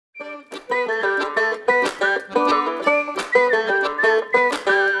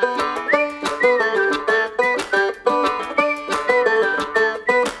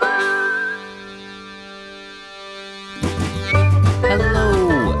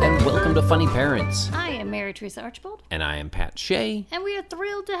Funny Parents. I am Mary Teresa Archibald. And I am Pat Shea. And we are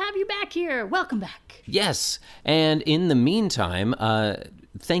thrilled to have you back here. Welcome back. Yes. And in the meantime,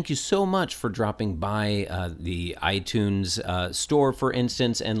 thank you so much for dropping by the iTunes store, for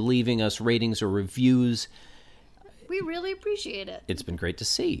instance, and leaving us ratings or reviews. We really appreciate it. It's been great to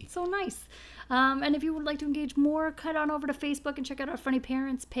see. So nice. And if you would like to engage more, cut on over to Facebook and check out our Funny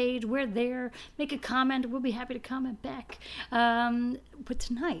Parents page. We're there. Make a comment. We'll be happy to comment back. But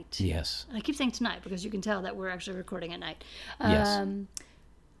tonight... Yes. I keep saying tonight because you can tell that we're actually recording at night. Yes.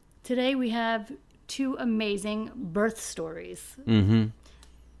 Today we have two amazing birth stories. Mm-hmm.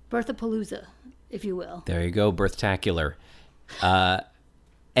 Birthapalooza, if you will. There you go, Birthtacular.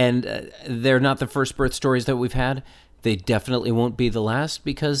 And they're not the first birth stories that we've had. They definitely won't be the last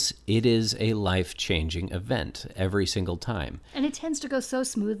because it is a life-changing event every single time. And it tends to go so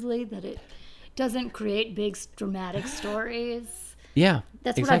smoothly that it doesn't create big dramatic stories. Yeah,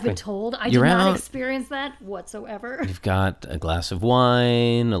 That's exactly. what I've been told. I You're did not out. experience that whatsoever. You've got a glass of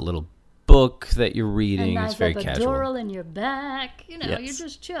wine, a little book that you're reading. A It's nice very casual. epidural in your back. You know, Yes. you're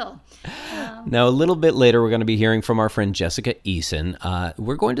just chill. Now, a little bit later, we're going to be hearing from our friend Jessica Eason.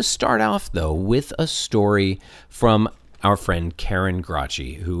 We're going to start off, though, with a story from our friend Karen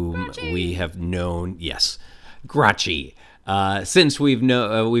Gracci, whom we have known, yes, Gracci, since we've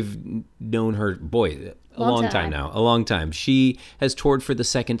known her, boy, a long time. She has toured for the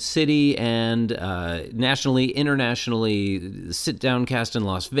Second City and nationally, internationally, sit-down cast in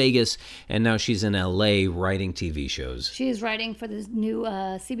Las Vegas, and now she's in L.A. writing TV shows. She is writing for this new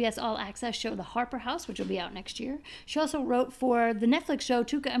CBS All Access show, The Harper House, which will be out next year. She also wrote for the Netflix show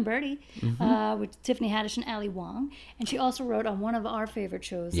Tuca and Birdie with Tiffany Haddish and Ali Wong. And she also wrote on one of our favorite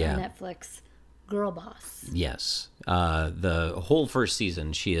shows on Netflix, Girl Boss. Yes. The whole first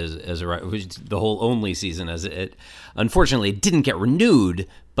season, she is the whole only season, as it unfortunately didn't get renewed,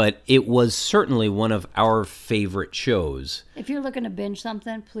 but it was certainly one of our favorite shows. If you're looking to binge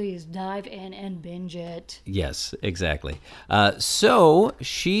something, please dive in and binge it. Yes, exactly. So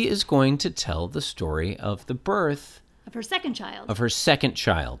she is going to tell the story of the birth Of her second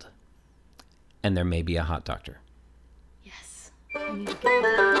child. And there may be a hot doctor. Yes. I need to get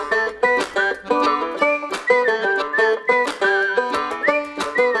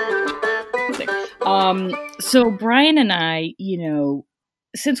So Brian and I,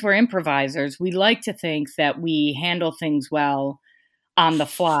 since we're improvisers, we like to think that we handle things well on the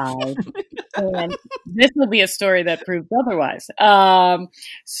fly. And this will be a story that proves otherwise.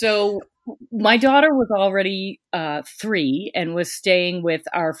 So my daughter was already 3 and was staying with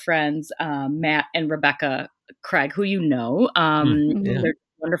our friends, Matt and Rebecca Craig, who you know. They're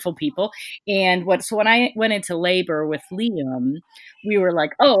wonderful people. And so when I went into labor with Liam, we were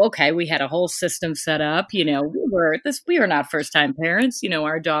like, oh, okay, we had a whole system set up. We were not first time parents.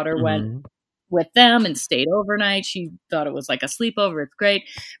 Our daughter went with them and stayed overnight. She thought it was like a sleepover. It's great.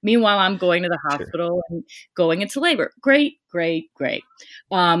 Meanwhile, I'm going to the hospital and going into labor. Great.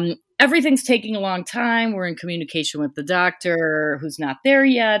 Everything's taking a long time. We're in communication with the doctor who's not there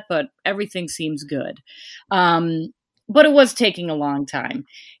yet, but everything seems good. But it was taking a long time.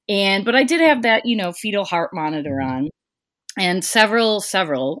 But I did have that, fetal heart monitor on. And several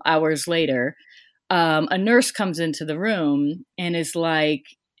hours later, a nurse comes into the room and is like,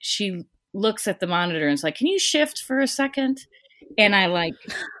 she looks at the monitor and is like, can you shift for a second? And I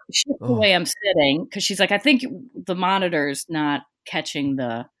shift the way I'm sitting because she's like, I think the monitor's not catching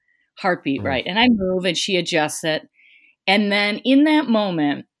the heartbeat right. And I move and she adjusts it. And then in that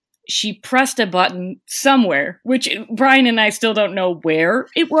moment, she pressed a button somewhere, which Brian and I still don't know where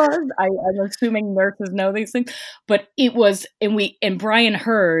it was. I'm assuming nurses know these things, but it was, and Brian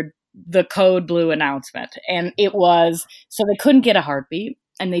heard the code blue announcement, and it was, so they couldn't get a heartbeat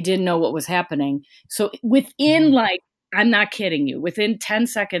and they didn't know what was happening. So within I'm not kidding you, within 10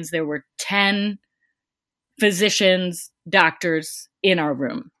 seconds, there were 10 physicians, doctors in our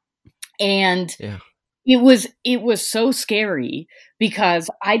room. And it was so scary because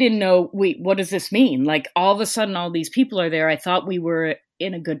I didn't know, wait, what does this mean? All of a sudden, all these people are there. I thought we were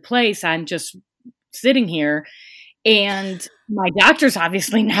in a good place. I'm just sitting here and my doctor's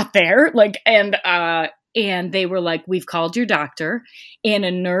obviously not there. And they were like, we've called your doctor. And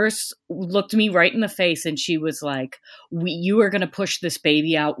a nurse looked me right in the face and she was like, you are going to push this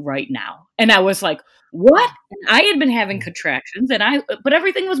baby out right now. And I was like, what? And I had been having contractions but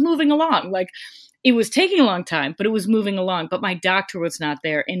everything was moving along. It was taking a long time, but it was moving along. But my doctor was not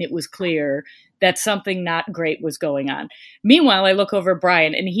there, and it was clear that something not great was going on. Meanwhile, I look over at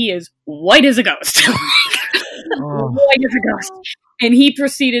Brian, and he is white as a ghost. White as a ghost. And he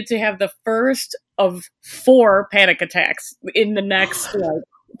proceeded to have the first of 4 panic attacks in the next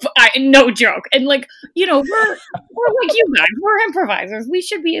No joke. And like, we're like you guys, we're improvisers. We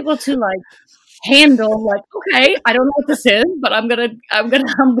should be able to like handle like, okay, I don't know what this is, but I'm gonna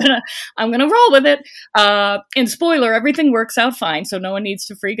roll with it. And spoiler, everything works out fine, so no one needs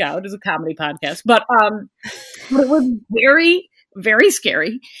to freak out. It's a comedy podcast, but it was very, very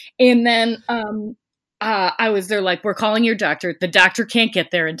scary. And then I was there like, we're calling your doctor. The doctor can't get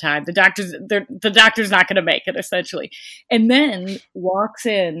there in time. The doctor's not going to make it, essentially. And then walks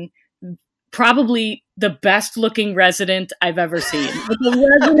in probably the best looking resident I've ever seen.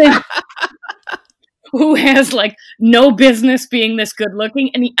 The resident who has like no business being this good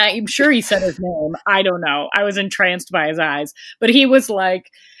looking. And I'm sure he said his name. I don't know. I was entranced by his eyes, but he was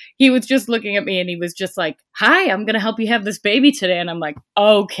just looking at me and he was just like, hi, I'm going to help you have this baby today. And I'm like,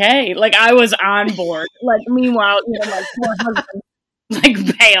 okay. Like I was on board. Like meanwhile, my poor husband, like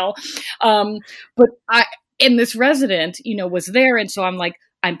bail. And this resident, was there. And so I'm like,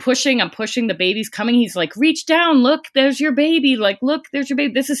 I'm pushing, the baby's coming. He's like, reach down, look, there's your baby. Like, look, there's your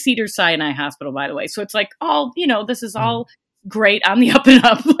baby. This is Cedars-Sinai Hospital, by the way. So it's like, all, this is all great on the up and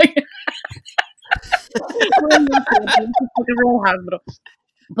up. Like, we're in a real hospital.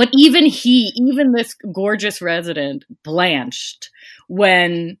 But even this gorgeous resident blanched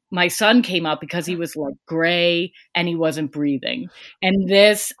when my son came up because he was like gray and he wasn't breathing. And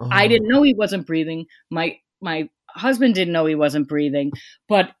I didn't know he wasn't breathing. My husband didn't know he wasn't breathing,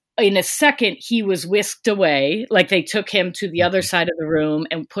 but in a second he was whisked away. Like they took him to the other side of the room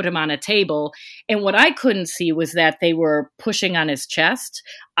and put him on a table. And what I couldn't see was that they were pushing on his chest.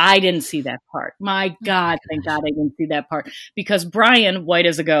 I didn't see that part. My God, thank God I didn't see that part, because Brian, white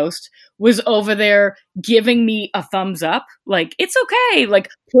as a ghost, was over there giving me a thumbs up. Like, it's okay. Like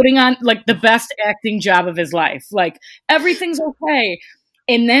putting on like the best acting job of his life. Like everything's okay.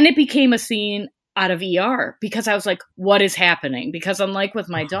 And then it became a scene out of ER because I was like, what is happening? Because unlike with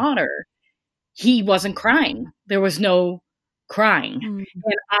my daughter, he wasn't crying. There was no crying. Mm-hmm.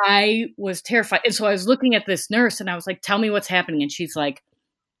 And I was terrified. And so I was looking at this nurse and I was like, tell me what's happening. And she's like,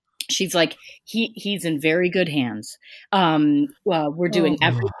 he's in very good hands. We're doing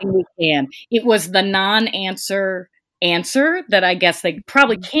everything we can. It was the non-answer answer that I guess they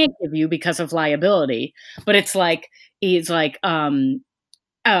probably can't give you because of liability, but it's like, he's like,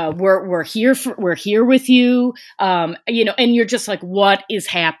 we're here with you, and you're just like, what is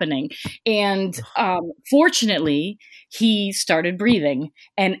happening? And fortunately, he started breathing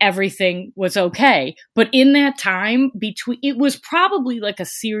and everything was okay. But in that time it was probably like a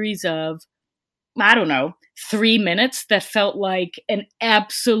series of, I don't know, 3 minutes that felt like an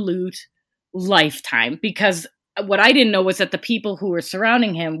absolute lifetime, because what I didn't know was that the people who were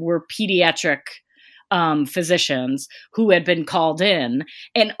surrounding him were pediatric physicians who had been called in,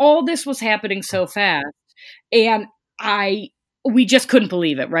 and all this was happening so fast, and we just couldn't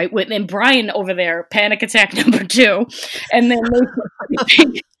believe it, right? And Brian over there, panic attack number 2, and then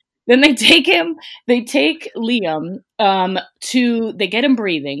they take Liam they get him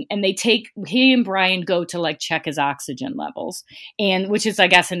breathing, and he and Brian go to like check his oxygen levels, and which is, I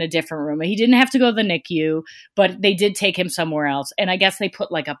guess, in a different room. He didn't have to go to the NICU, but they did take him somewhere else. And I guess they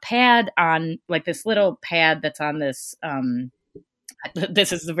put like a pad on, like this little pad that's on this,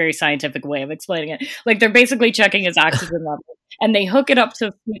 this is a very scientific way of explaining it. Like they're basically checking his oxygen level, and they hook it up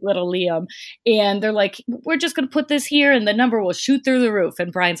to sweet little Liam, and they're like, we're just going to put this here and the number will shoot through the roof.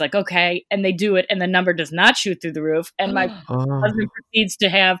 And Brian's like, okay. And they do it, and the number does not shoot through the roof. And my husband proceeds to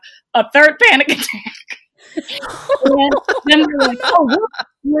have a third panic attack. And then they're like,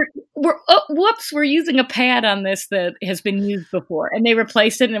 whoops, we're using a pad on this that has been used before. And they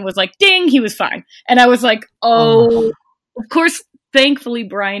replaced it, and it was like, ding, he was fine. And I was like, of course. Thankfully,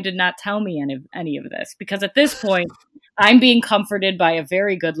 Brian did not tell me any of this, because at this point, I'm being comforted by a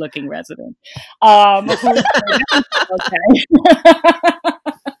very good-looking resident. Okay.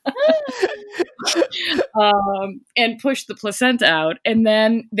 And push the placenta out. And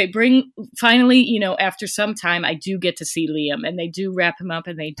then they finally, after some time, I do get to see Liam, and they do wrap him up,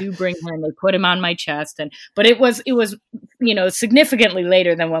 and they do bring him, and they put him on my chest. But it was, significantly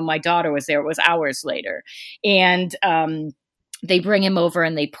later than when my daughter was there. It was hours later. And, they bring him over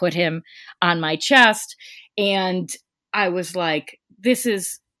and they put him on my chest. And I was like, this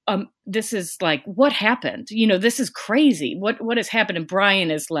is like, what happened? This is crazy. What has happened? And Brian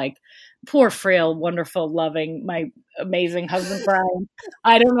is like, poor, frail, wonderful, loving, my amazing husband, Brian.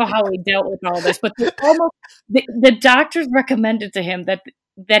 I don't know how he dealt with all this, but the doctors recommended to him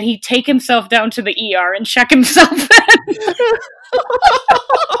that he take himself down to the ER and check himself in.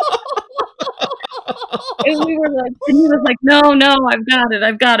 And we were like, and he was like, no,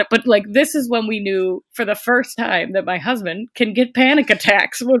 I've got it. But like, this is when we knew for the first time that my husband can get panic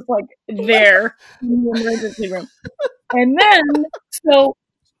attacks, was like there in the emergency room. And then,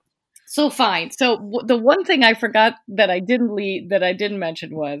 so fine. So the one thing I forgot that I didn't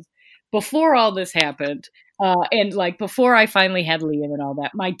mention was, before all this happened, and like before I finally had Liam and all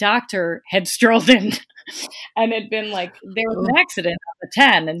that, my doctor had strolled in and had been like, there was an accident on the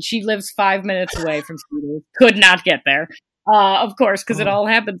 10 and she lives 5 minutes away from Cedars. Could not get there, of course, because it all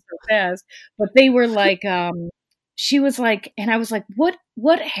happened so fast. But they were like, she was like, and I was like,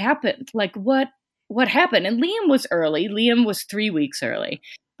 what happened? Like, what happened? And Liam was early. Liam was 3 weeks early.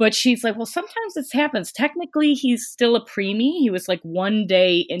 But she's like, well, sometimes this happens. Technically, he's still a preemie. He was like 1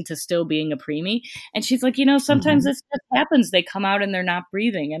 day into still being a preemie. And she's like, sometimes this just happens. They come out and they're not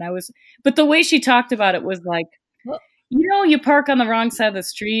breathing. And but the way she talked about it was like, you park on the wrong side of the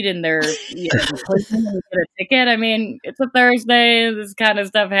street and they're, you get a ticket. I mean, it's a Thursday. This kind of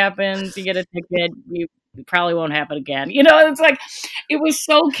stuff happens. You get a ticket. You probably won't happen again. It's like, it was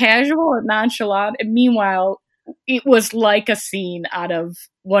so casual and nonchalant. And meanwhile, it was like a scene out of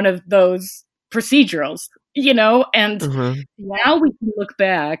one of those procedurals, and now we can look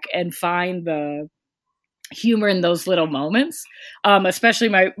back and find the humor in those little moments. Especially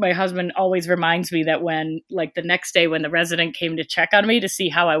my husband always reminds me that when, like, the next day when the resident came to check on me to see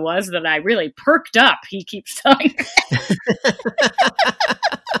how I was, that I really perked up. He keeps telling me.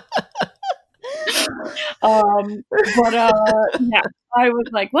 Yeah, I was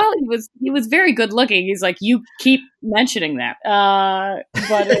like, well, he was very good looking. He's like, you keep mentioning that,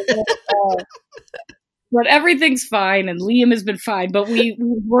 but everything's fine, and Liam has been fine. But we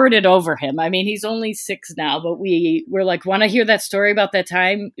worded over him. I mean, he's only 6 now, but we're like, want to hear that story about that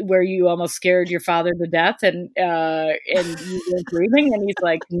time where you almost scared your father to death and you weren't breathing? And he's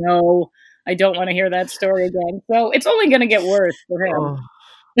like, no, I don't want to hear that story again. So it's only going to get worse for him. Oh.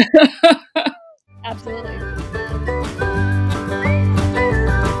 Absolutely.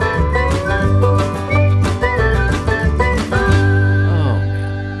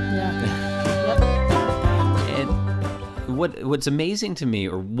 What's amazing to me,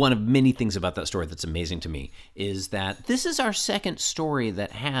 or one of many things about that story that's amazing to me, is that this is our second story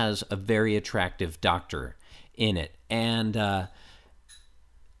that has a very attractive doctor in it. And a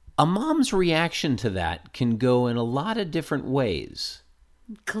mom's reaction to that can go in a lot of different ways.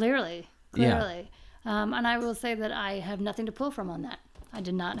 Clearly. Yeah. And I will say that I have nothing to pull from on that. I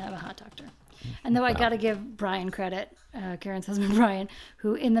did not have a hot doctor. And though I got to give Brian credit, Karen's husband Brian,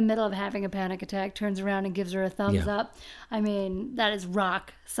 who in the middle of having a panic attack turns around and gives her a thumbs up. I mean, that is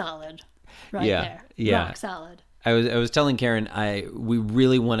rock solid there. Yeah. Rock solid. I was telling Karen, we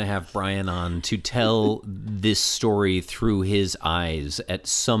really want to have Brian on to tell this story through his eyes at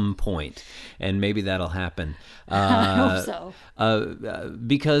some point, and maybe that'll happen. I hope so.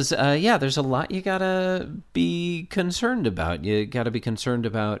 Because there's a lot you gotta be concerned about. You gotta be concerned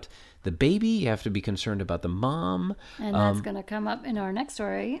about the baby. You have to be concerned about the mom. And that's going to come up in our next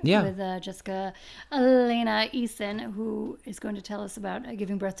story with Jessica Elena Eason, who is going to tell us about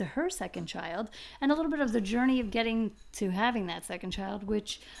giving birth to her second child and a little bit of the journey of getting to having that second child,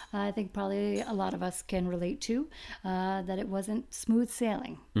 which I think probably a lot of us can relate to, that it wasn't smooth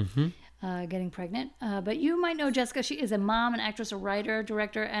sailing. Getting pregnant. But you might know Jessica. She is a mom, an actress, a writer,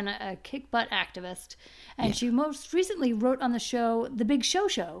 director, and a kick-butt activist. And she most recently wrote on the show The Big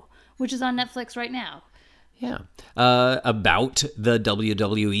Show, which is on Netflix right now. Yeah. About the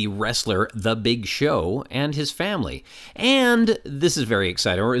WWE wrestler The Big Show and his family. And this is very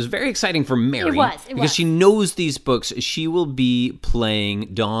exciting, or it was very exciting for Mary. Because she knows these books. She will be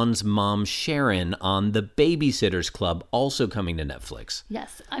playing Dawn's mom, Sharon, on The Babysitters Club, also coming to Netflix.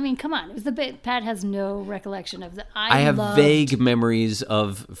 Yes. I mean, come on. It was Pat has no recollection of the... I have vague memories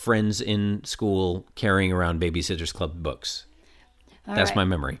of friends in school carrying around Babysitters Club books. That's my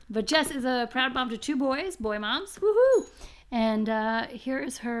memory. But Jess is a proud mom to 2 boys, boy moms. Woohoo! And here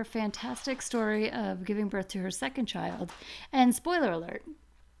is her fantastic story of giving birth to her second child. And spoiler alert,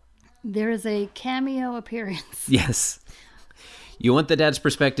 there is a cameo appearance. Yes. You want the dad's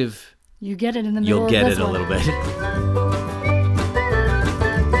perspective? You get it in the middle of this one. You'll get it a little bit.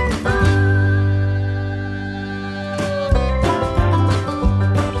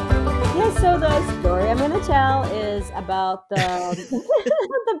 So the story I'm going to tell is about the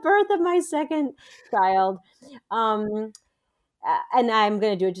the birth of my second child, and I'm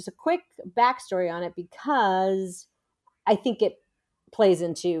going to do just a quick backstory on it because I think it plays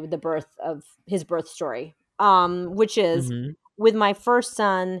into the birth of his birth story, which is with my first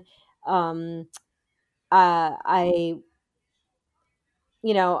son. I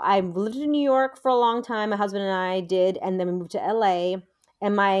I lived in New York for a long time. My husband and I did, and then we moved to LA.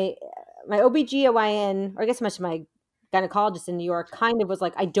 And my OBGYN, or I guess my gynecologist in New York, kind of was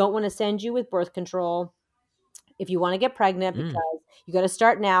like, I don't want to send you with birth control if you want to get pregnant because you got to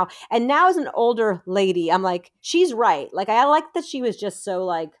start now. And now as an older lady, I'm like, she's right. Like, I like that she was just so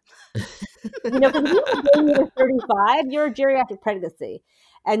like, because when you're 35, you're a geriatric pregnancy.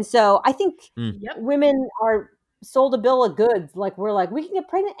 And so I think women are sold a bill of goods. Like, we're like, we can get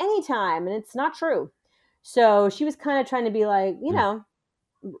pregnant anytime. And it's not true. So she was kind of trying to be like,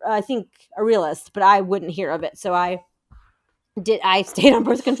 I think a realist, but I wouldn't hear of it. So I stayed on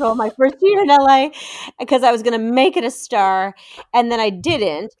birth control my first year in LA because I was going to make it a star, and then I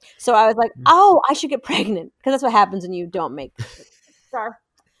didn't. So I was like, oh, I should get pregnant, because that's what happens when you don't make it a star.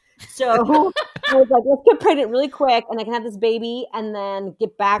 So I was like, let's get pregnant really quick, and I can have this baby and then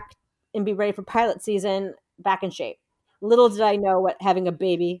get back and be ready for pilot season, back in shape. Little did I know what having a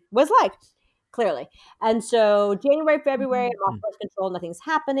baby was like, clearly. And so January, February, I'm off birth control, nothing's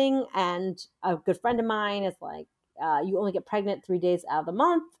happening. And a good friend of mine is like, you only get pregnant 3 days out of the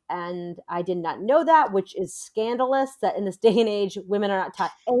month. And I did not know that, which is scandalous that in this day and age, women are not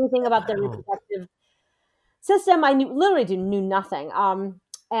taught anything about their reproductive system. I literally knew nothing.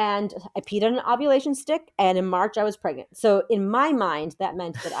 And I peed on an ovulation stick, and in March I was pregnant. So in my mind, that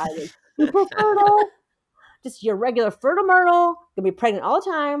meant that I was super fertile, just your regular fertile myrtle, gonna be pregnant all the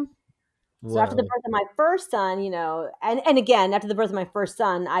time. So after the birth of my first son, and again, after the birth of my first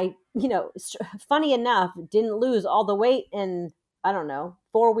son, I, funny enough, didn't lose all the weight in,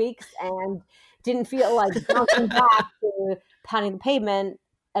 4 weeks, and didn't feel like bouncing back to pounding the pavement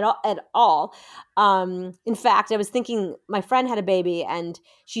at all. In fact, I was thinking my friend had a baby and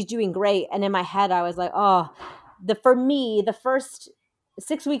she's doing great. And in my head, I was like, for me, the first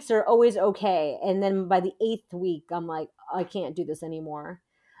 6 weeks are always okay. And then by the 8th week, I'm like, I can't do this anymore.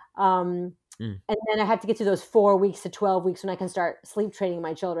 And then I had to get to those 4 weeks to 12 weeks when I can start sleep training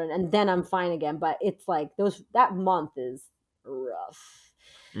my children, and then I'm fine again. But it's like that month is rough.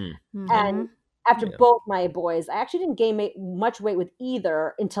 And after both my boys, I actually didn't gain much weight with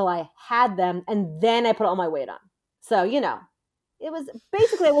either until I had them, and then I put all my weight on. So, it was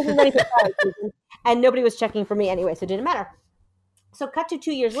basically, I wasn't ready for pilot season, and nobody was checking for me anyway, so it didn't matter. So cut to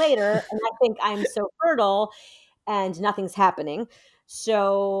 2 years later, and I think I'm so fertile and nothing's happening.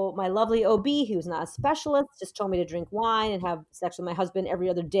 So my lovely OB, who's not a specialist, just told me to drink wine and have sex with my husband every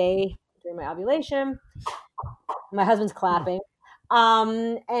other day during my ovulation. My husband's clapping.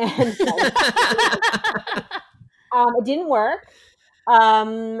 It didn't work.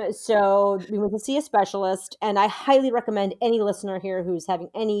 So we went to see a specialist, and I highly recommend any listener here who's having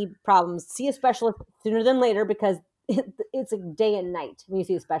any problems, see a specialist sooner than later, because it's a day and night when you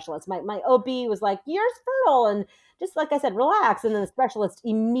see a specialist. My OB was like, you're fertile, and just like I said, relax. And then the specialist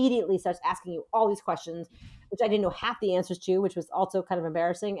immediately starts asking you all these questions, which I didn't know half the answers to, which was also kind of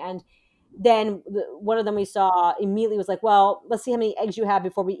embarrassing. And then one of them we saw immediately was like, well, let's see how many eggs you have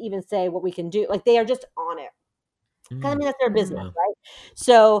before we even say what we can do. Like, they are just on it. Because that's their business, right?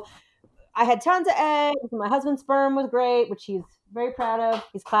 So I had tons of eggs. My husband's sperm was great, which he's very proud of.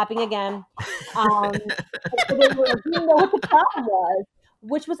 He's clapping again. So they didn't know what the problem was,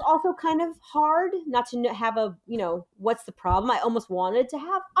 which was also kind of hard not to have what's the problem. I almost wanted to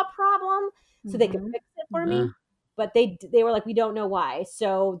have a problem so they could fix it for me. But they were like, we don't know why.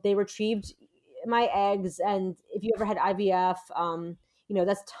 So they retrieved my eggs. And if you ever had IVF,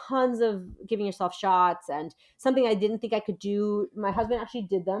 that's tons of giving yourself shots, and something I didn't think I could do. My husband actually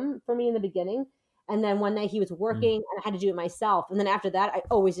did them for me in the beginning. And then one night he was working and I had to do it myself. And then after that, I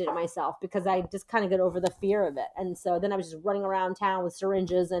always did it myself because I just kind of got over the fear of it. And so then I was just running around town with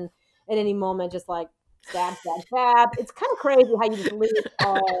syringes, and at any moment, just like stab, stab, stab. It's kind of crazy how you just lose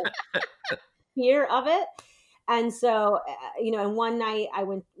all fear of it. And so, and one night I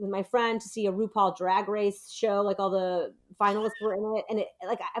went with my friend to see a RuPaul Drag Race show, like all the finalists were in it. And it,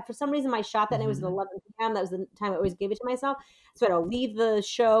 like, for some reason, my shot that night was at 11 p.m. That was the time I always gave it to myself. So I'd leave the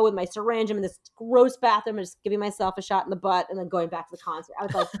show with my syringe. I'm in this gross bathroom and just giving myself a shot in the butt and then going back to the concert. I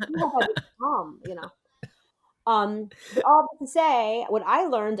was like, But all to say, what I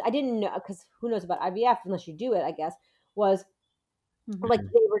learned, I didn't know, because who knows about IVF unless you do it, I guess, was like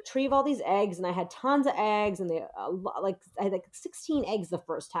they retrieve all these eggs, and I had tons of eggs, and I had like 16 eggs the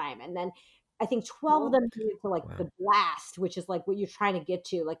first time, and then I think 12 of them made it to like the blast, which is like what you're trying to get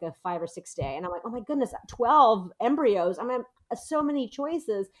to, like a 5 or 6 day. And I'm like, oh my goodness, 12 embryos. I mean, so many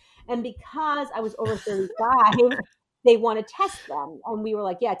choices. And because I was over 35, they want to test them, and we were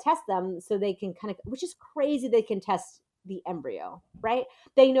like, yeah, test them so they can kind of, which is crazy. They can test the embryo, right?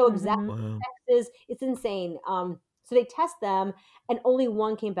 They know exactly what sex is. It's insane. So they test them, and only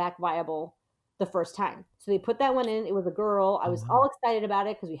one came back viable the first time. So they put that one in. It was a girl. I was all excited about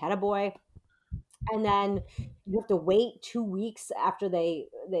it because we had a boy. And then you have to wait 2 weeks after they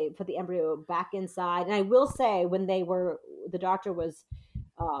put the embryo back inside. And I will say, when the doctor was,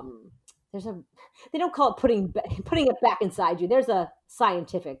 they don't call it putting it back inside you. There's a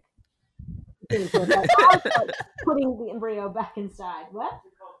scientific thing to it. Putting the embryo back inside. What?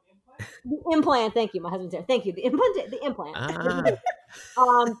 The implant. Thank you. My husband's here. Thank you. The implant.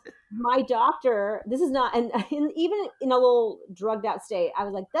 My doctor, this is not, and even in a little drugged out state, I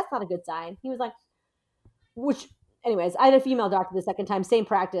was like, that's not a good sign. He was like, anyways, I had a female doctor the second time, same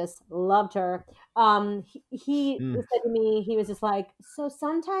practice, loved her. He said to me, he was just like, so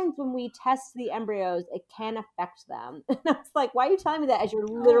sometimes when we test the embryos, it can affect them. And I was like, why are you telling me that as you're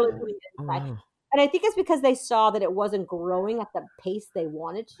literally putting it inside? Oh. And I think it's because they saw that it wasn't growing at the pace they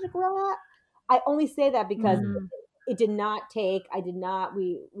wanted to grow at. I only say that because it did not take,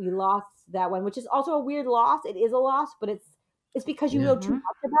 we lost that one, which is also a weird loss. It is a loss, but it's because you know too much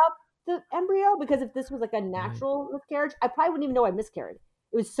about the embryo. Because if this was like a natural miscarriage, I probably wouldn't even know I miscarried.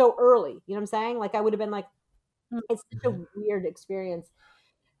 It was so early. You know what I'm saying? Like, I would have been like, it's such a weird experience.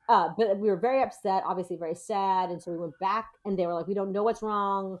 But we were very upset, obviously very sad. And so we went back, and they were like, we don't know what's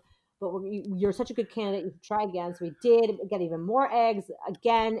wrong, but you're such a good candidate. You should try again. So we did get even more eggs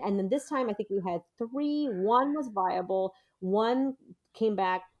again. And then this time, I think we had 3. One was viable. One came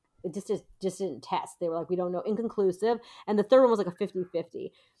back. It just didn't test. They were like, we don't know, inconclusive. And the third one was like a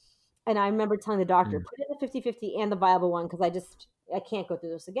 50-50. And I remember telling the doctor, put in the 50-50 and the viable one, because I can't go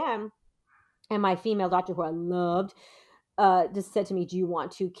through this again. And my female doctor, who I loved, just said to me, do you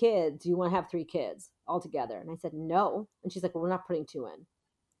want 2 kids? Do you want to have 3 kids altogether? And I said, no. And she's like, well, we're not putting 2 in,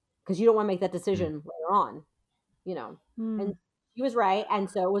 because you don't want to make that decision later on, you know. And she was right. And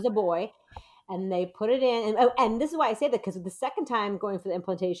so it was a boy. And they put it in. And this is why I say that, because the second time going for the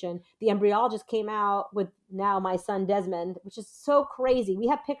implantation, the embryologist came out with now my son Desmond, which is so crazy. We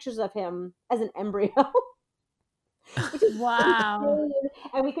have pictures of him as an embryo. Which is wow. insane.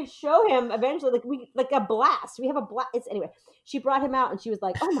 And we could show him eventually, like a blast. We have a blast. Anyway, she brought him out, and she was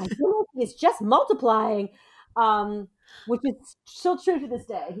like, oh my goodness, he's just multiplying. Which is still true to this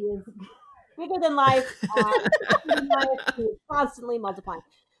day. He is bigger than life. He is constantly multiplying.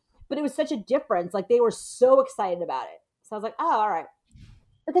 But it was such a difference. Like, they were so excited about it. So I was like, oh, all right.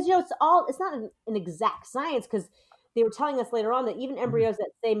 Because, you know, it's not an exact science, because they were telling us later on that even embryos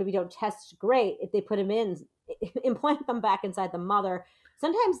that say maybe don't test great, if they put them in, implant them back inside the mother,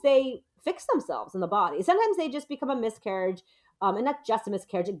 sometimes they fix themselves in the body. Sometimes they just become a miscarriage, and not just a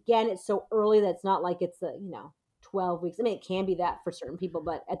miscarriage. Again, it's so early that it's not like it's 12 weeks. I mean, it can be that for certain people,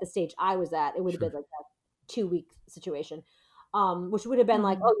 but at the stage I was at, it would have been like a 2-week situation. Which would have been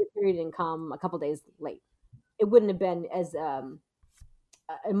like, oh, your period didn't come a couple days late. It wouldn't have been as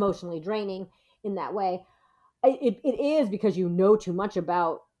emotionally draining in that way. It is because you know too much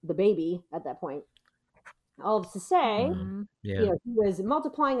about the baby at that point. All of to say, he was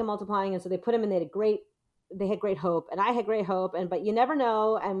multiplying, and so they put him in. They had great hope, and I had great hope, but you never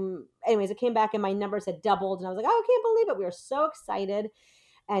know. And anyways, it came back, and my numbers had doubled, and I was like, oh, I can't believe it. We were so excited,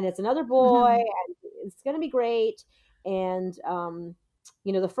 and it's another boy, and it's going to be great. And,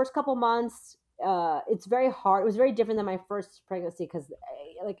 the first couple months, it's very hard. It was very different than my first pregnancy, because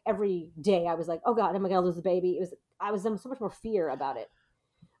like every day I was like, oh God, am I going to lose the baby? I was in so much more fear about it.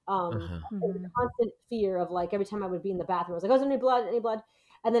 Constant fear of, like, every time I would be in the bathroom, I was like, oh, is there any blood?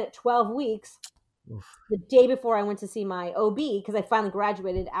 And then at 12 weeks, the day before I went to see my OB, because I finally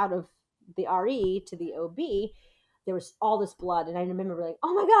graduated out of the RE to the OB, there was all this blood. And I remember like,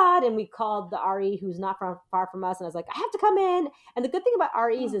 oh my God. And we called the RE, who's not far from us. And I was like, I have to come in. And the good thing about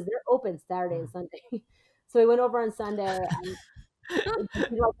REs is they're open Saturday and Sunday. So we went over on Sunday and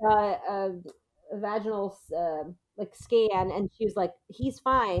did like a vaginal scan. And she was like, he's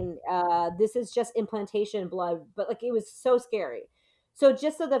fine. This is just implantation blood. But like, it was so scary. So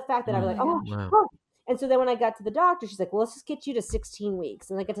just the fact that I was like, oh. And so then when I got to the doctor, she's like, well, let's just get you to 16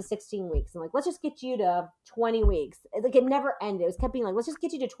 weeks. And I got to 16 weeks. And like, let's just get you to 20 weeks. Like, it never ended. It was kept being like, let's just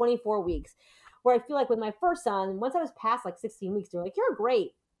get you to 24 weeks. Where I feel like with my first son, once I was past like 16 weeks, they're like, you're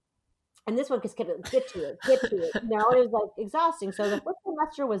great. And this one just kept get to it. And it was like exhausting. So the first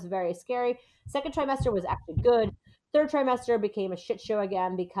trimester was very scary. Second trimester was actually good. Third trimester became a shit show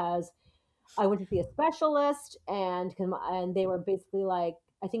again, because I went to see a specialist, and they were basically like,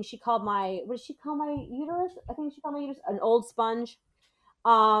 I think she called what did she call my uterus? I think she called my uterus an old sponge.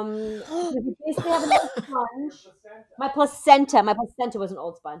 You basically have an old sponge. My placenta was an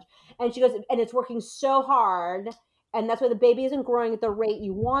old sponge. And she goes, and it's working so hard, And that's why the baby isn't growing at the rate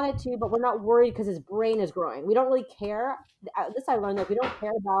you want it to, but we're not worried because his brain is growing. We don't really care. This I learned, that we don't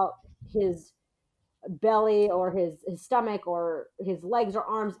care about his belly or his stomach or his legs or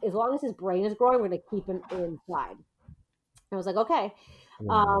arms. As long as his brain is growing, we're going to keep him inside. And I was like, okay.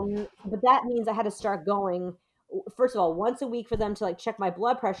 But that means I had to start going, first of all, once a week for them to like check my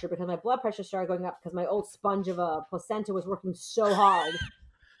blood pressure, because my blood pressure started going up because my old sponge of a placenta was working so hard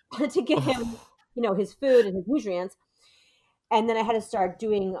to get him, his food and his nutrients. And then I had to start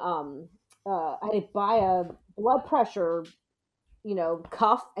doing, I had to buy a blood pressure,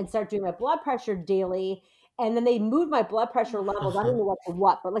 cuff and start doing my blood pressure daily. And then they moved my blood pressure levels. I don't know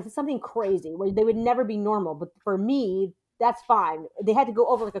what, but like something crazy where they would never be normal. But for me, that's fine. They had to go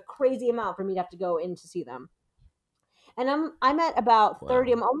over like a crazy amount for me to have to go in to see them. And I'm at about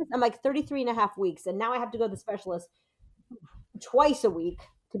 30. I'm like 33 and a half weeks. And now I have to go to the specialist twice a week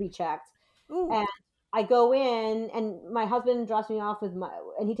to be checked. Ooh. And I go in, and my husband drops me off and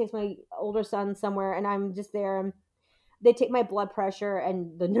he takes my older son somewhere, and I'm just there. And they take my blood pressure,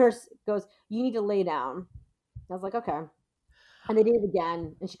 and the nurse goes, "You need to lay down." I was like, okay. And they did it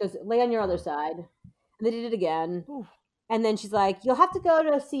again. And she goes, "Lay on your other side." And they did it again. Ooh. And then she's like, "You'll have to go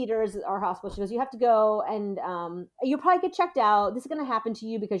to Cedars, our hospital." She goes, "You have to go, and you'll probably get checked out. This is going to happen to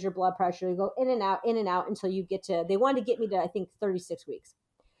you because your blood pressure. You go in and out until you get to," they wanted to get me to, I think, 36 weeks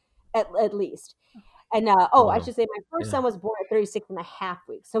at least. And, I should say my first son was born at 36 and a half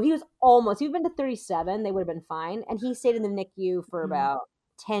weeks. So he was he'd been to 37. They would have been fine. And he stayed in the NICU for about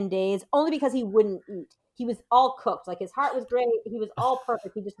 10 days, only because he wouldn't eat. He was all cooked. Like his heart was great. He was all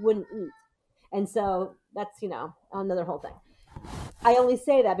perfect. He just wouldn't eat. And so that's, another whole thing. I only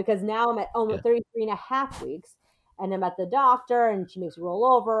say that because now I'm at almost 33 and a half weeks, and I'm at the doctor, and she makes me roll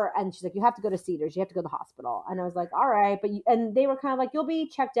over, and she's like, "You have to go to Cedars. You have to go to the hospital." And I was like, "All right." And they were kind of like, "You'll be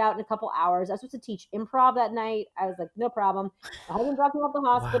checked out in a couple hours." I was supposed to teach improv that night. I was like, "No problem." My husband dropped me off the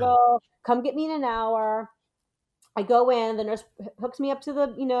hospital. Wow. Come get me in an hour. I go in. The nurse hooks me up to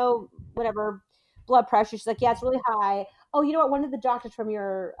the, whatever blood pressure. She's like, "Yeah, it's really high." "Oh, you know what? One of the doctors from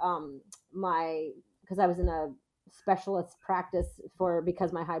your, because I was in a specialist practice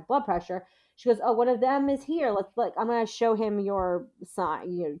because my high blood pressure. She goes, "Oh, one of them is here. I'm going to show him your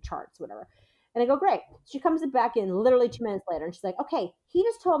sign, your charts, whatever." And I go, "Great." She comes back in literally 2 minutes later, and she's like, "Okay, he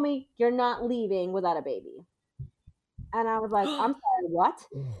just told me you're not leaving without a baby." And I was like, "I'm sorry, what?"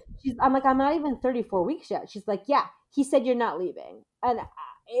 I'm like, "I'm not even 34 weeks yet." She's like, "Yeah, he said you're not leaving." And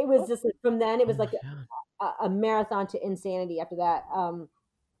it was just like, from then, it was like a marathon to insanity after that.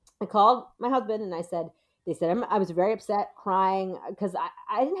 I called my husband, and they said, I was very upset, crying, because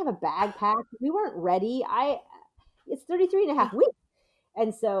I didn't have a bag packed. We weren't ready. It's 33 and a half weeks.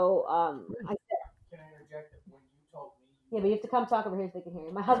 And so I said, "Can I interject when you told me?" Yeah, but you have to come talk over here so they can hear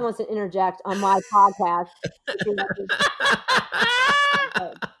you. My husband wants to interject on my podcast.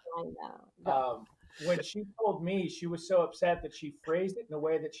 When she told me, she was so upset that she phrased it in a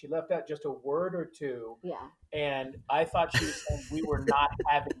way that she left out just a word or two. Yeah. And I thought she was saying we were not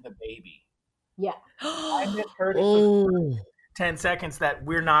having the baby. Yeah. I misheard it for 10 seconds that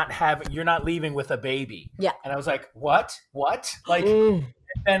you're not leaving with a baby. Yeah. And I was like, what? Like,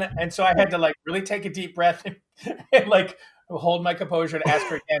 and so I had to like really take a deep breath and like hold my composure and ask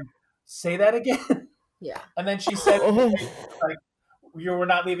her again, "Say that again." Yeah. And then she said, like, "You were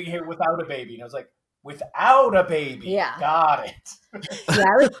not leaving here without a baby." And I was like, "Without a baby." Yeah. Got it. Yeah,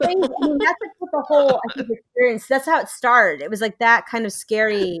 I was crazy. I mean, that's like the whole, I think, experience. That's how it started. It was like that kind of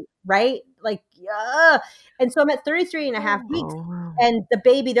scary, right? Like, and so I'm at 33 and a half weeks, and the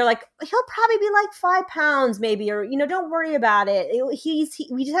baby, they're like, "He'll probably be like 5 pounds maybe, or, don't worry about it.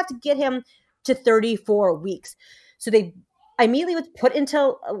 We just have to get him to 34 weeks. So I immediately was put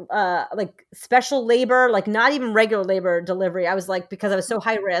into like special labor, like not even regular labor delivery. I was like, because I was so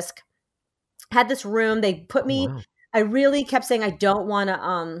high risk, had this room, they put me, I really kept saying, I don't want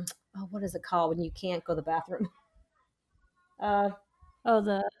to, what is it called when you can't go to the bathroom?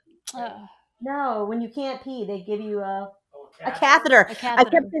 No, when you can't pee, they give you a catheter. I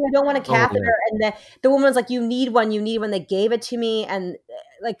kept saying, I don't want a catheter. And the woman was like, you need one. They gave it to me. And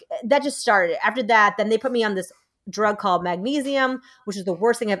like, that just started. After that, then they put me on this drug called magnesium, which is the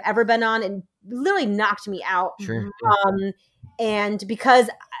worst thing I've ever been on, and literally knocked me out. Sure. And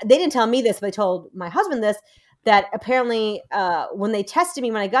because they didn't tell me this, but they told my husband this, that apparently when they tested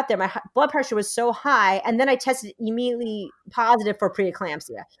me when I got there, my blood pressure was so high, and then I tested immediately positive for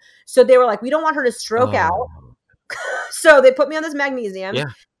preeclampsia. So they were like, "We don't want her to stroke out." So they put me on this magnesium,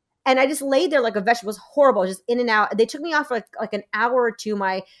 and I just laid there like a vegetable. It was horrible, just in and out. They took me off for like an hour or two.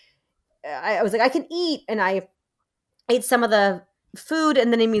 I was like, I can eat, and I ate some of the food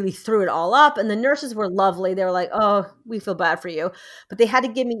and then immediately threw it all up. And the nurses were lovely. They were like, oh, we feel bad for you. But they had to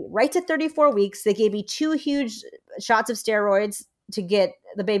give me right to 34 weeks. They gave me 2 huge shots of steroids to get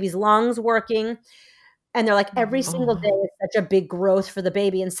the baby's lungs working. And they're like, every single day is such a big growth for the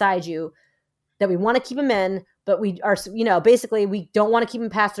baby inside you that we want to keep him in, but we are, basically we don't want to keep him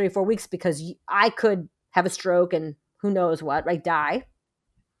past 34 weeks because I could have a stroke and who knows what, right? Die.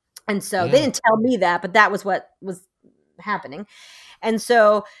 And so they didn't tell me that, but that was what was happening. And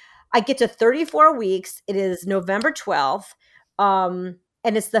so I get to 34 weeks. It is November 12th. And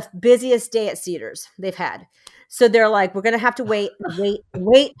it's the busiest day at Cedars they've had. So they're like, we're going to have to wait. And they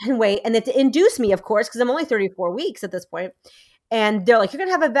have to induce me, of course, because I'm only 34 weeks at this point. And they're like, you're going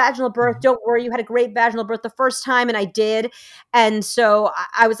to have a vaginal birth. Don't worry. You had a great vaginal birth the first time. And I did. And so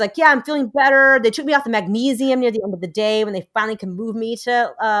I was like, yeah, I'm feeling better. They took me off the magnesium near the end of the day when they finally can move me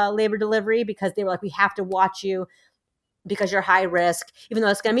to labor delivery, because they were like, we have to watch you because you're high risk, even though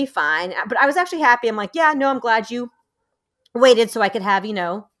it's going to be fine. But I was actually happy. I'm like, yeah, no, I'm glad you waited so I could have,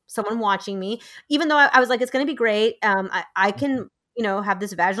 someone watching me, even though I was like, it's going to be great. I can, have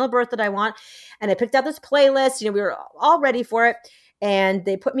this vaginal birth that I want. And I picked out this playlist, we were all ready for it. And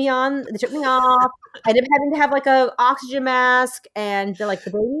they took me off. I ended up having to have like a oxygen mask. And they're like,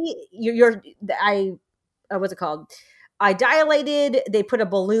 the baby, what's it called? I dilated. They put a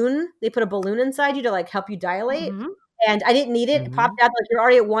balloon inside you to like help you dilate. Mm-hmm. And I didn't need it. It popped out like, you're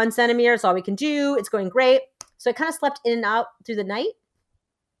already at 1 centimeter. It's all we can do. It's going great. So I kind of slept in and out through the night.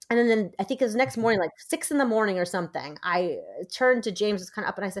 And then I think it was the next morning, like 6 a.m. or something, I turned to James, was kind of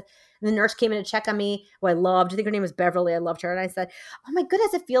up, and I said, and the nurse came in to check on me, who I loved. I think her name was Beverly. I loved her. And I said, oh my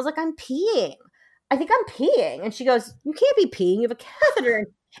goodness, it feels like I'm peeing. I think I'm peeing. And she goes, you can't be peeing. You have a catheter.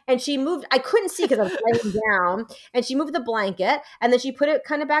 And she moved, I couldn't see because I was laying down, and she moved the blanket, and then she put it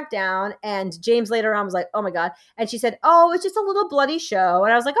kind of back down. And James later on was like, oh my God. And she said, oh, it's just a little bloody show.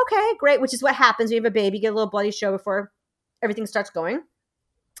 And I was like, okay, great. Which is what happens when you have a baby, you get a little bloody show before everything starts going.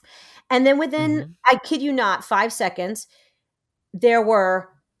 And then within, I kid you not, 5 seconds, there were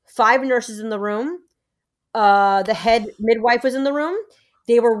 5 nurses in the room. The head midwife was in the room.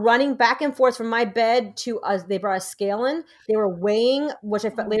 They were running back and forth from my bed to us. They brought a scale in. They were weighing, which I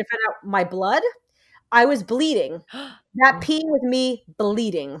later found out, my blood. I was bleeding. That peeing with me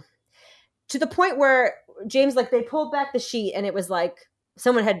bleeding. To the point where James, like, they pulled back the sheet and it was like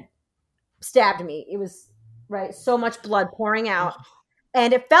someone had stabbed me. It was, right, so much blood pouring out.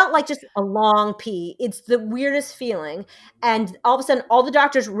 And it felt like just a long pee. It's the weirdest feeling. And all of a sudden, all the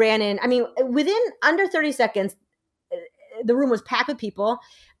doctors ran in. I mean, within under 30 seconds, the room was packed with people.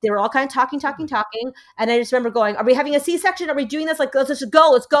 They were all kind of talking. And I just remember going, are we having a C-section? Are we doing this? Like, let's just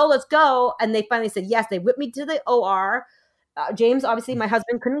go. And they finally said, yes. They whipped me to the OR. James, obviously, my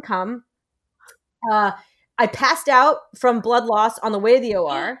husband, couldn't come. I passed out from blood loss on the way to the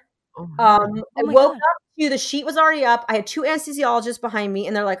OR. I woke up. The sheet was already up. I had 2 anesthesiologists behind me,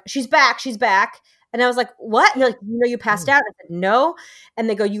 and they're like, she's back. And I was like, what? And they're like, you passed out? I said, no. And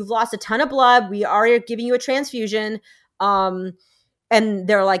they go, you've lost a ton of blood. We are giving you a transfusion. And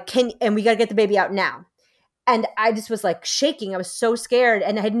they're like, and we got to get the baby out now. And I just was like shaking. I was so scared,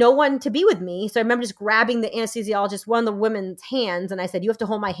 and I had no one to be with me. So I remember just grabbing the anesthesiologist, one of the women's hands. And I said, you have to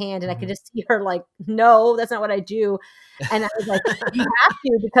hold my hand. And I could just see her like, no, that's not what I do. And I was like, you have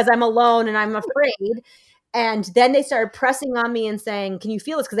to, because I'm alone and I'm afraid. And then they started pressing on me and saying, can you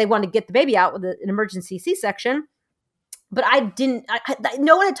feel this? Because they wanted to get the baby out with an emergency C-section. But I didn't,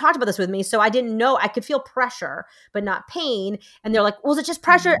 no one had talked about this with me. So I didn't know. I could feel pressure, but not pain. And they're like, well, is it just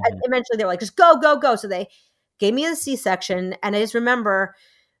pressure? And eventually they were like, just go. So they gave me a C-section. And I just remember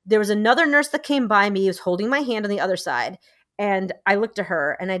there was another nurse that came by me. He was holding my hand on the other side. And I looked at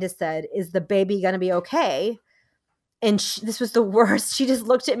her and I just said, is the baby going to be okay? And this was the worst. She just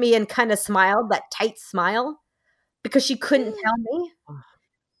looked at me and kind of smiled, that tight smile, because she couldn't tell me.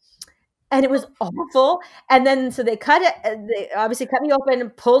 And it was awful. And then, so they obviously cut me open,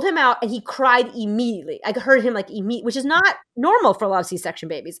 pulled him out, and he cried immediately. I heard him like immediately, which is not normal for a lot of C-section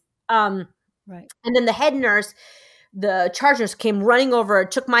babies. Right. And then the head nurse, the charge nurse, came running over,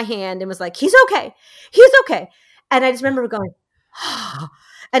 took my hand and was like, he's okay. And I just remember going,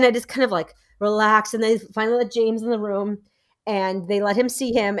 and I just kind of like relaxed. And they finally let James in the room and they let him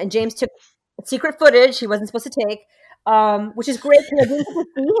see him. And James took secret footage he wasn't supposed to take, which is great because I didn't get to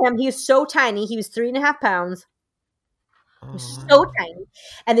see him. He was so tiny. He was 3.5 pounds. He was so tiny.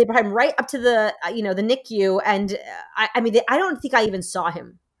 And they brought him right up to the, the NICU. And I don't think I even saw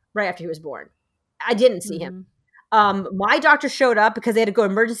him right after he was born. I didn't see him. My doctor showed up because they had to go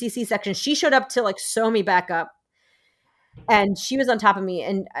emergency C-section. She showed up to like sew me back up. And she was on top of me.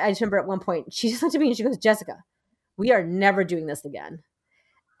 And I just remember at one point, she just looked at me and she goes, Jessica, we are never doing this again.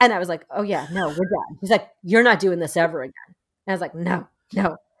 And I was like, oh yeah, no, we're done. He's like, you're not doing this ever again. And I was like, no.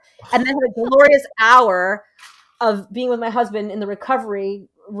 And then had a glorious hour of being with my husband in the recovery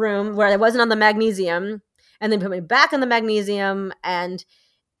room where I wasn't on the magnesium, and then put me back on the magnesium. And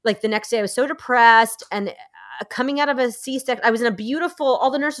like the next day I was so depressed, and coming out of a C-section, I was in a beautiful, all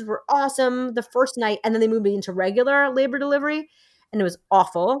the nurses were awesome the first night, and then they moved me into regular labor delivery, and it was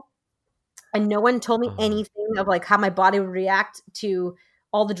awful. And no one told me anything of like how my body would react to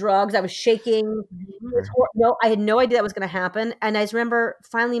all the drugs. I was shaking. No, I had no idea that was going to happen. And I just remember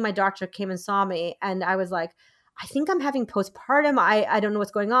finally my doctor came and saw me, and I was like, I think I'm having postpartum. I don't know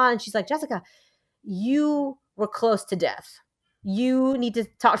what's going on. And she's like, Jessica, you were close to death. You need to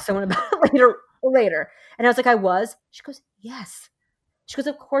talk to someone about it later. And I was like, I was? She goes, yes. She goes,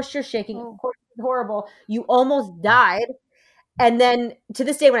 of course you're shaking. Of course it's horrible. You almost died. And then to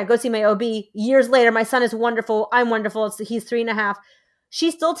this day, when I go see my OB, years later, my son is wonderful. I'm wonderful. He's 3.5.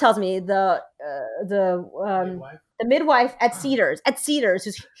 She still tells me the midwife at Cedars,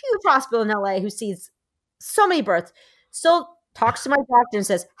 who's a huge hospital in LA, who sees so many births, still talks to my doctor and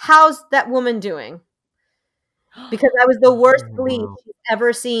says, how's that woman doing? Because I was the worst bleed she's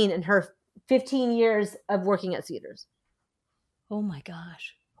ever seen in her 15 years of working at Cedars. Oh my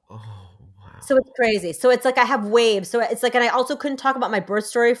gosh. Oh, wow. So it's crazy. So it's like I have waves. So it's like, and I also couldn't talk about my birth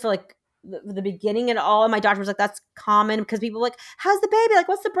story for like the beginning at all. And my doctor was like, that's common, because people were like, how's the baby? Like,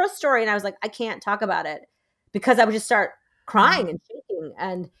 what's the birth story? And I was like, I can't talk about it, because I would just start crying and shaking.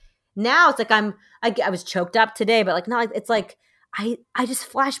 And now it's like I was choked up today, but like not like, it's like I just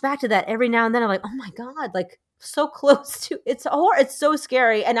flash back to that every now and then. I'm like, oh my God, like so close to it's so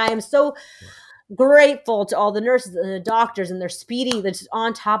scary. And I am so grateful to all the nurses and the doctors, and they're speedy that's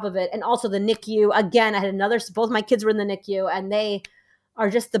on top of it. And also the NICU. Again, I had both my kids were in the NICU, and they are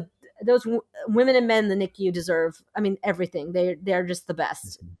just those women and men in the NICU deserve, I mean, everything. They're just the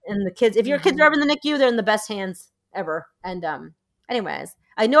best. And the kids, if your kids are ever in the NICU, they're in the best hands ever. And anyways,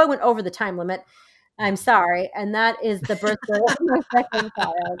 I know I went over the time limit. I'm sorry. And that is the birthday of my second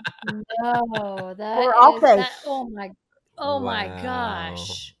child. No, oh my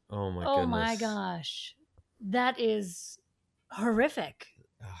gosh. Oh my goodness. Oh my gosh. That is horrific.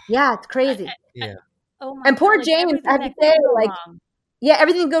 Yeah, it's crazy. Yeah. Oh my And poor God, James, I have to say, like, yeah,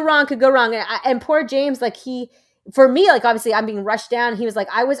 everything could go wrong. And poor James, like for me, like obviously I'm being rushed down. He was like,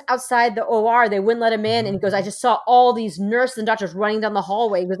 I was outside the OR. They wouldn't let him in. And he goes, I just saw all these nurses and doctors running down the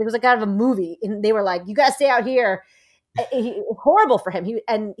hallway. It was like out of a movie. And they were like, you got to stay out here. Horrible for him.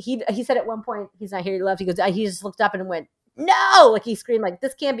 He said at one point, he's not here, he left. He goes, he just looked up and went, no, like he screamed like,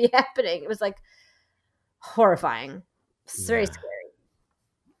 this can't be happening. It was like horrifying. It's very scary.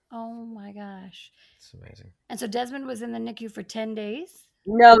 Oh my gosh. It's amazing. And so Desmond was in the NICU for 10 days?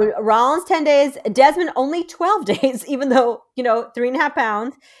 No, Rollins 10 days, Desmond only 12 days, even though, 3.5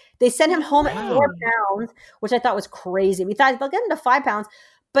 pounds. They sent him home at 4 pounds, which I thought was crazy. We thought they'll get him to 5 pounds.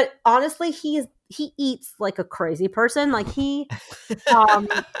 But honestly, he eats like a crazy person. Like he,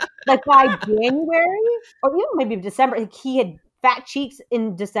 like by January or even maybe December, like he had fat cheeks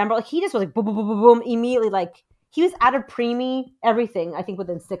in December. Like he just was like boom, boom, boom, boom, boom, immediately. Like he was out of preemie, everything, I think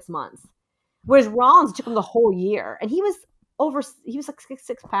within 6 months. Whereas Rollins took him the whole year, and he was like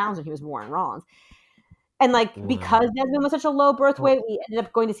 6 pounds when he was born, Rollins. And like, because Desmond was such a low birth weight, we ended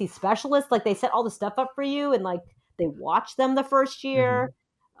up going to see specialists. Like they set all the stuff up for you, and like they watched them the first year.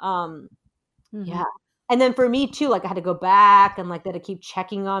 Yeah. And then for me too, like I had to go back, and like they had to keep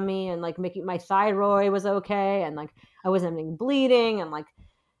checking on me, and like making my thyroid was okay. And like I wasn't having bleeding, and like,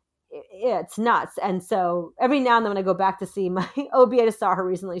 it's nuts. And so every now and then when I go back to see my OB, I just saw her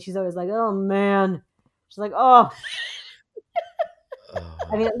recently. She's always like, oh man. She's like, oh,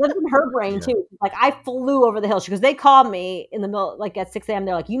 I mean, it lives in her brain too. Like I flew over the hill. She goes, they called me in the middle, like at 6 a.m.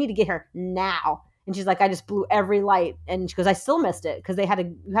 They're like, you need to get here now. And she's like, I just blew every light. And she goes, I still missed it because they had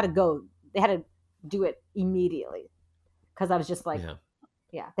to go. They had to do it immediately because I was just like,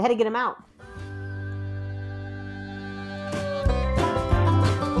 yeah, they had to get him out.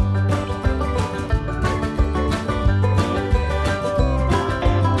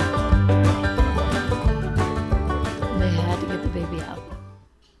 They had to get the baby out.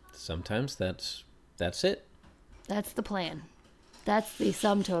 Sometimes that's it. That's the plan. That's the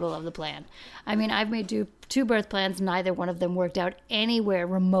sum total of the plan. I mean, I've made two birth plans. Neither one of them worked out anywhere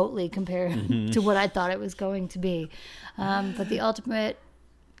remotely compared to what I thought it was going to be. But the ultimate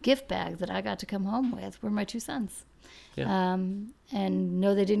gift bag that I got to come home with were my 2 sons. Yeah. And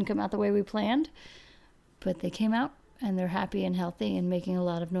no, they didn't come out the way we planned, but they came out, and they're happy and healthy and making a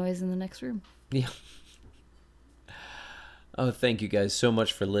lot of noise in the next room. Yeah. Oh, thank you guys so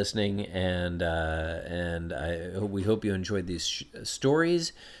much for listening, and we hope you enjoyed these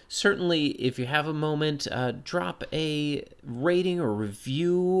stories. Certainly, if you have a moment, drop a rating or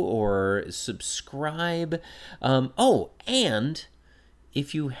review or subscribe. And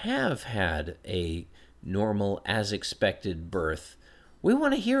if you have had a normal, as expected birth, we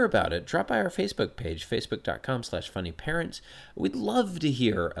want to hear about it. Drop by our Facebook page, facebook.com/funnyparents. We'd love to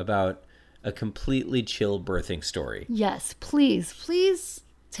hear about a completely chill birthing story. Yes, please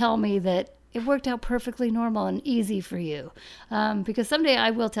tell me that it worked out perfectly normal and easy for you. Because someday I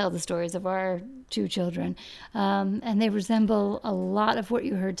will tell the stories of our 2 children, and they resemble a lot of what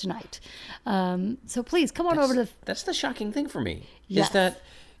you heard tonight. So please come on over to... That's the shocking thing for me, Yes. is that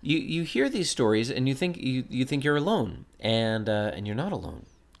you hear these stories and you think you're alone, and you're not alone.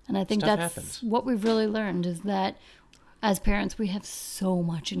 And I think Stuff that's happens. what we've really learned, is that as parents, we have so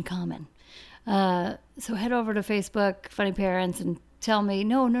much in common. So head over to Facebook, Funny Parents, and tell me,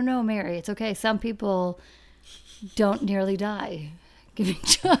 no, Mary, it's okay. Some people don't nearly die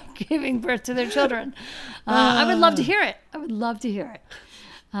giving birth to their children. I would love to hear it.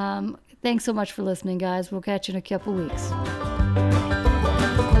 Thanks so much for listening, guys. We'll catch you in a couple weeks.